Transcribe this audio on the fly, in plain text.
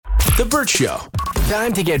The Burt Show.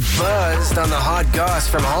 Time to get buzzed on the hot goss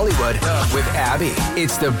from Hollywood with Abby.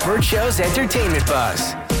 It's The Burt Show's entertainment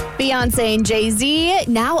buzz. Beyonce and Jay-Z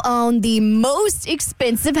now own the most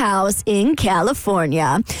expensive house in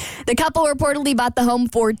California. The couple reportedly bought the home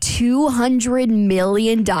for $200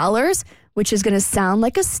 million, which is going to sound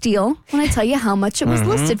like a steal when I tell you how much it was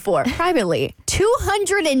listed for privately.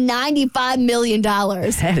 $295 million.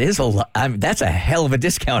 That is a lot. That's a hell of a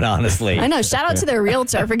discount, honestly. I know. Shout out to their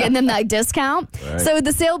realtor for getting them that discount. Right. So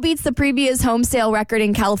the sale beats the previous home sale record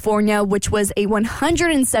in California, which was a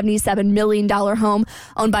 $177 million home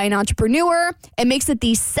owned by an entrepreneur. It makes it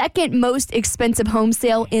the second most expensive home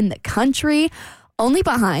sale in the country, only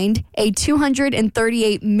behind a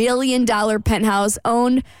 $238 million penthouse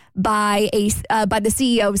owned by the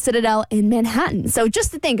CEO of Citadel in Manhattan. So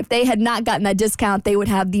just to think, if they had not gotten that discount, they would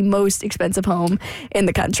have the most expensive home in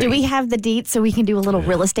the country. Do we have the deets so we can do a little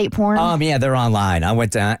real estate porn? Yeah, they're online. I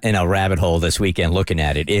went down in a rabbit hole this weekend looking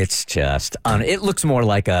at it. It's just, it looks more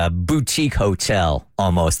like a boutique hotel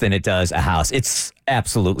almost than it does a house. It's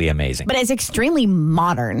absolutely amazing. But it's extremely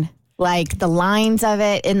modern. Like the lines of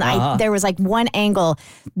it, and there was like one angle.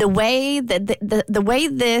 The way that the way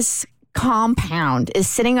this compound is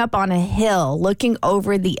sitting up on a hill looking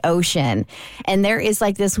over the ocean, and there is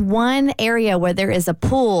like this one area where there is a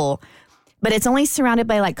pool, but it's only surrounded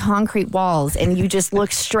by like concrete walls, and you just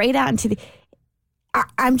look straight out into the.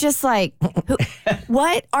 I'm just like,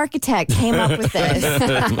 what architect came up with this?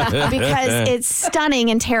 Because it's stunning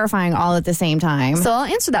and terrifying all at the same time. So I'll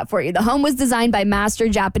answer that for you. The home was designed by master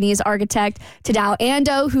Japanese architect Tadao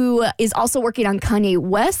Ando, who is also working on Kanye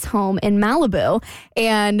West's home in Malibu.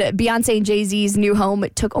 And Beyonce and Jay-Z's new home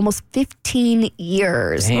took almost 15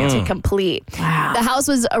 years to complete. Wow. The house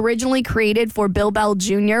was originally created for Bill Bell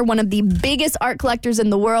Jr., one of the biggest art collectors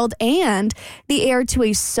in the world and the heir to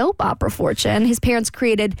a soap opera fortune. His parents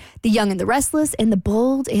created The Young and the Restless and The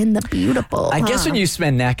Bold and the Beautiful. I guess when you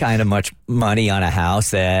spend that kind of much money on a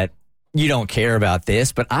house that you don't care about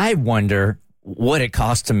this, but I wonder what it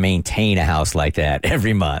costs to maintain a house like that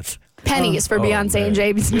every month. Pennies for Beyonce and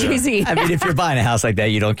Jay-Z. I mean, if you're buying a house like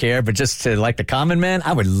that, you don't care, but just to like the common man,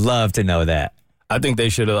 I would love to know that. I think they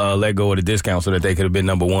should have let go of the discount so that they could have been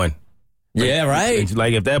number one. Yeah, right.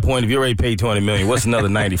 Like at that point, if you already paid $200 million, what's another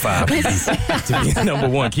 95 to be number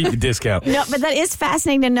one? Keep the discount. No, but that is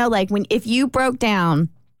fascinating to know. Like if you broke down,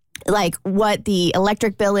 like what the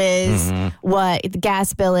electric bill is, what the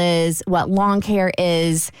gas bill is, what lawn care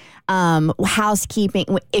is, housekeeping.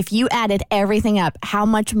 If you added everything up, how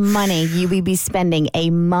much money you would be spending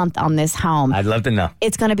a month on this home? I'd love to know.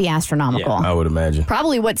 It's going to be astronomical. Yeah, I would imagine.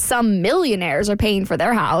 Probably what some millionaires are paying for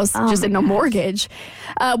their house, just in a mortgage.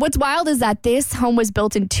 What's wild is that this home was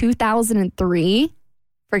built in 2003.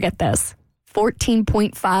 Forget this.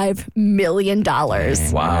 $14.5 million.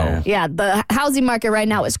 Wow. Yeah, the housing market right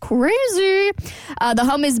now is crazy. The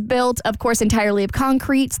home is built, of course, entirely of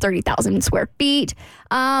concrete. It's 30,000 square feet.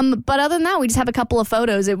 But other than that, we just have a couple of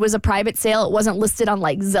photos. It was a private sale. It wasn't listed on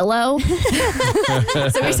like Zillow.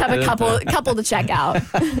 So we just have a couple to check out.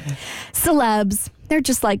 Celebs. They're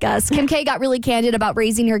just like us. Kim K got really candid about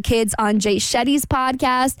raising her kids on Jay Shetty's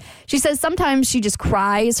podcast. She says sometimes she just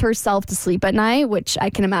cries herself to sleep at night, which I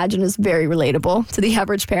can imagine is very relatable to the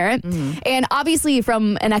average parent. And obviously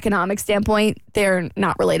from an economic standpoint, they're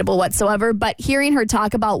not relatable whatsoever. But hearing her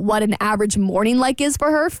talk about what an average morning like is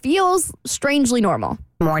for her feels strangely normal.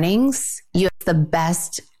 Mornings, you have the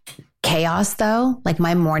best chaos though. Like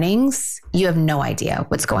my mornings, you have no idea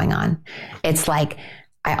what's going on. It's like,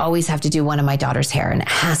 I always have to do one of my daughter's hair and it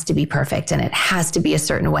has to be perfect and it has to be a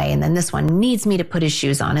certain way. And then this one needs me to put his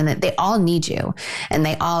shoes on and they all need you. And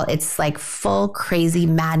it's like full crazy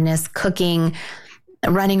madness, cooking,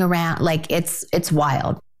 running around. Like it's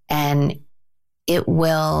wild. And it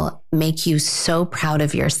will make you so proud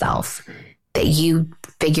of yourself that you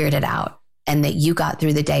figured it out and that you got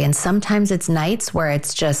through the day. And sometimes it's nights where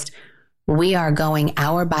it's just, we are going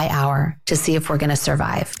hour by hour to see if we're going to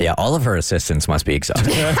survive. Yeah, all of her assistants must be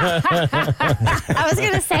exhausted. I was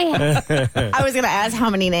going to say, I was going to ask how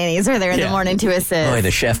many nannies are there in the morning to assist. Boy,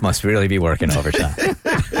 the chef must really be working overtime.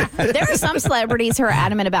 There are some celebrities who are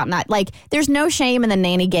adamant about not, like, there's no shame in the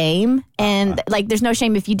nanny game. And, like, there's no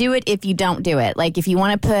shame if you do it, if you don't do it. Like, if you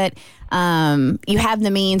want to put, you have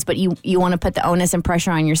the means, but you want to put the onus and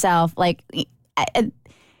pressure on yourself, like,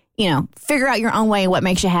 figure out your own way what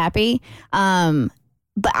makes you happy. But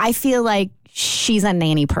I feel like she's a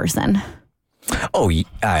nanny person. Oh,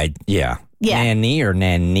 yeah. Nanny or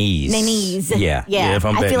nannies? Nannies. Yeah.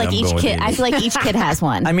 I feel like each kid has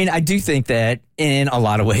one. I mean, I do think that in a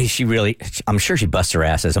lot of ways, I'm sure she busts her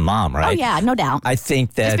ass as a mom, right? Oh, yeah, no doubt. I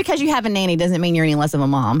think that just because you have a nanny doesn't mean you're any less of a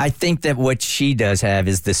mom. I think that what she does have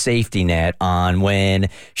is the safety net on when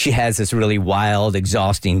she has this really wild,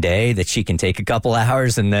 exhausting day that she can take a couple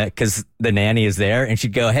hours and because the nanny is there and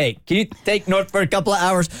she'd go, hey, can you take North for a couple of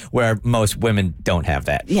hours? Where most women don't have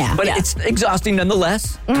that. Yeah. But it's exhausting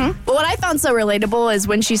nonetheless. Mm-hmm. But what I found so relatable is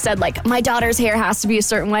when she said, like, my daughter's hair has to be a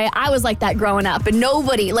certain way. I was like that growing up. And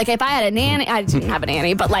nobody, like, if I had a nanny, I didn't have a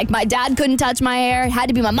nanny, but, like, my dad couldn't touch my hair. It had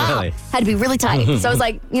to be my mom. Really? Had to be really tight. So I was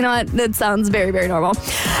like, you know what? That sounds very, very normal.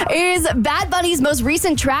 Is Bad Bunny's most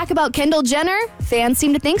recent track about Kendall Jenner? Fans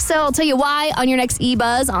seem to think so. I'll tell you why on your next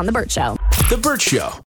E-Buzz on The Burt Show. The Burt Show.